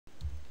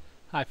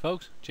Hi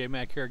folks,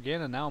 JMac here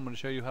again, and now I'm going to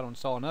show you how to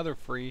install another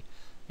free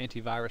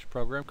antivirus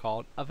program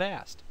called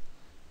Avast.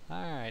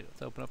 Alright,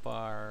 let's open up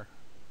our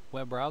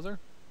web browser,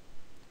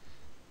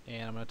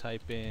 and I'm going to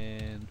type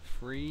in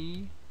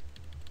free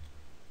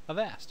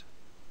Avast.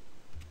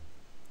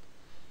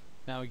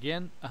 Now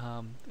again,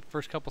 the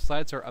first couple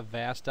sites are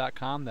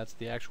avast.com, that's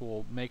the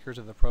actual makers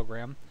of the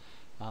program.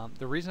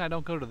 The reason I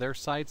don't go to their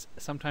sites,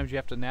 sometimes you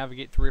have to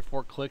navigate 3 or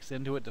 4 clicks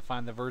into it to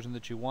find the version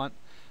that you want.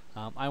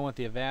 I want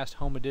the Avast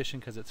Home Edition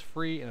because it's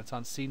free and it's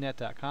on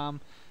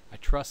cnet.com. I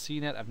trust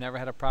CNET. I've never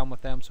had a problem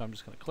with them, so I'm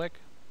just going to click,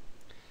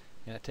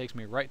 and it takes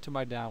me right to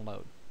my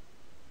download.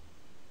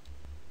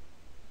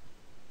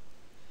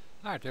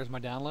 Alright, there's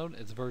my download.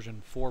 It's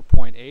version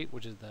 4.8,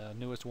 which is the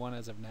newest one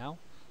as of now.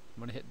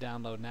 I'm going to hit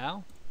download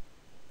now,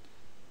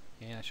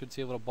 and I should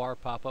see a little bar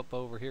pop up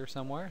over here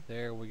somewhere.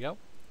 There we go.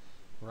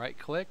 Right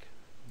click,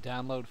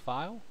 download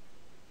file,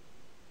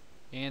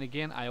 and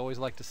again, I always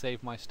like to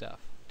save my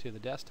stuff to the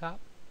desktop.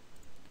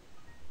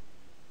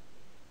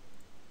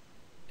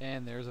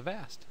 And there's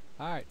Avast.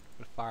 Alright, I'm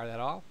going to fire that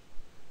off.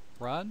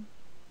 Run.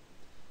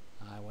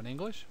 I want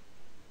English.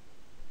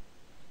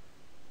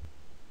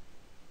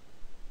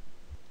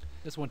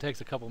 This one takes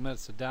a couple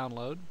minutes to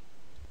download.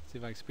 See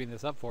if I can speed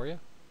this up for you.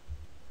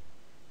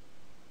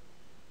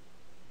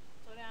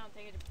 Slow down,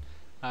 take it.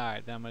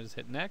 Alright, then I'm going to just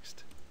hit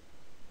next.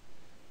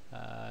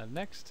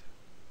 Next.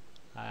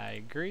 I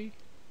agree.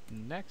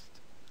 Next.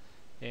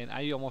 And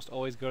I almost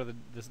always go to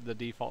the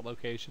default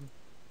location.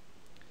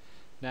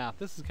 Now,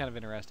 this is kind of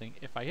interesting.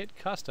 If I hit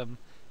custom,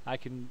 I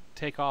can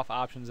take off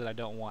options that I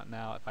don't want.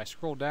 Now, if I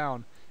scroll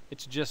down,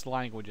 it's just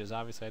languages.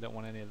 Obviously, I don't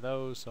want any of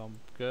those, so I'm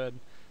good.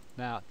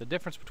 Now, the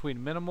difference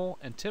between minimal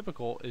and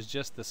typical is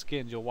just the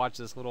skins. You'll watch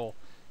this little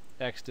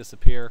X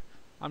disappear.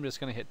 I'm just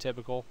going to hit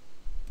typical.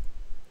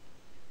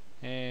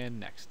 And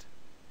next.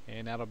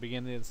 And that'll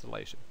begin the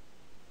installation.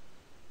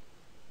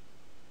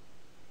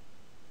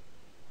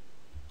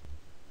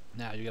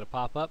 Now, you get a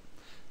pop-up.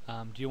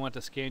 Do you want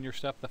to scan your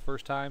stuff the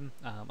first time?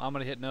 I'm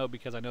going to hit no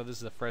because I know this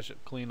is a fresh,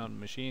 clean on the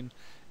machine.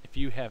 If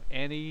you have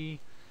any,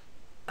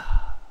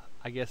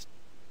 I guess,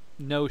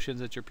 notions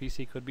that your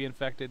PC could be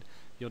infected,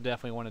 you'll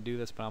definitely want to do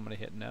this, but I'm going to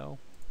hit no.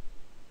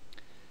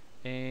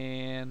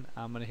 And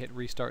I'm going to hit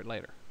restart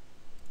later.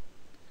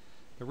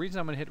 The reason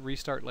I'm going to hit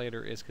restart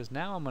later is because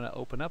now I'm going to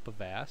open up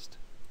Avast,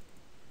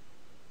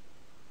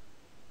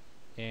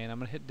 and I'm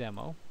going to hit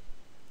demo.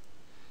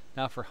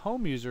 Now for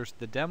home users,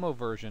 the demo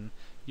version,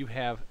 you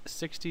have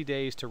 60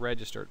 days to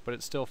register it, but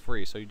it's still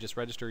free, so you just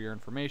register your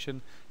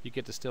information, you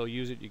get to still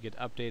use it, you get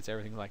updates,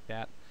 everything like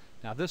that.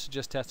 Now this is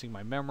just testing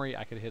my memory.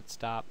 I could hit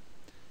stop.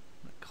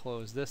 I'm going to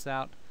close this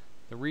out.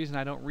 The reason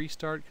I don't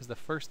restart, because the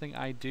first thing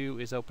I do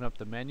is open up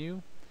the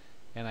menu,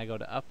 and I go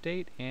to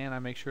update, and I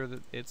make sure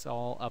that it's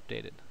all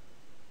updated.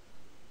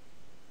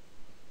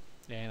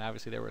 And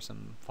obviously there were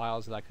some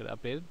files that I could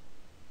have updated.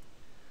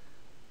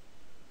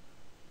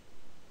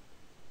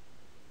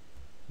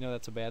 You know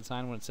that's a bad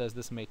sign when it says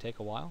this may take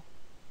a while.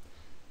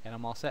 And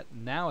I'm all set.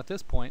 Now at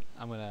this point,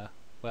 I'm going to,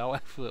 well,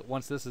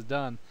 once this is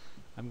done,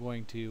 I'm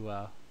going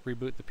to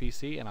reboot the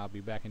PC, and I'll be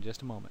back in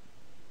just a moment.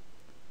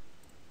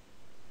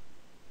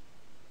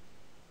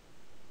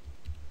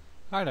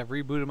 Alright, I've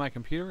rebooted my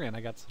computer, and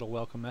I got this little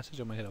welcome message.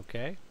 I'm going to hit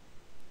OK.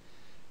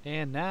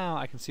 And now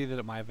I can see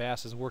that my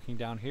Avast is working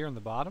down here in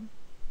the bottom.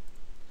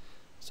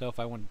 So if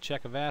I want to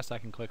check Avast, I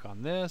can click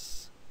on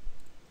this,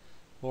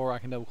 or I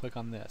can double click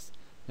on this.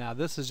 Now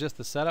this is just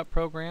the setup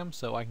program,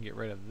 so I can get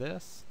rid of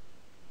this.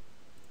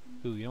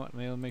 Ooh, you know what?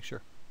 Maybe I'll make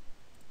sure.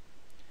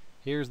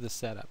 Here's the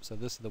setup, so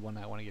this is the one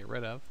I want to get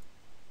rid of.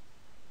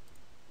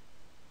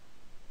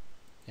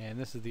 And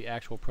this is the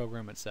actual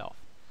program itself.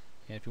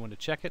 And if you want to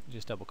check it,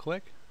 just double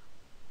click.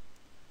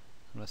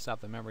 I'm going to stop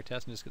the memory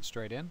test and just get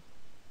straight in.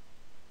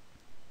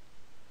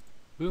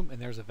 Boom, and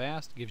there's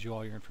Avast. Gives you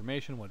all your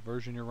information, what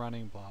version you're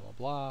running, blah blah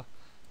blah.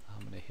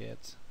 I'm going to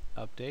hit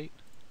update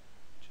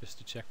just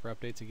to check for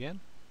updates again.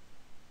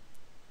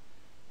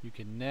 You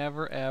can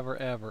never, ever,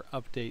 ever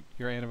update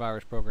your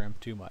antivirus program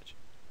too much.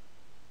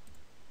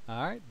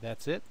 Alright,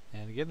 that's it.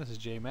 And again, this is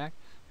JMac.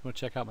 If you want to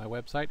check out my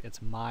website, it's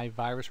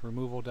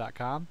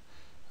myvirusremoval.com.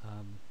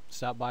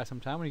 Stop by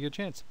sometime when you get a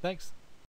chance. Thanks.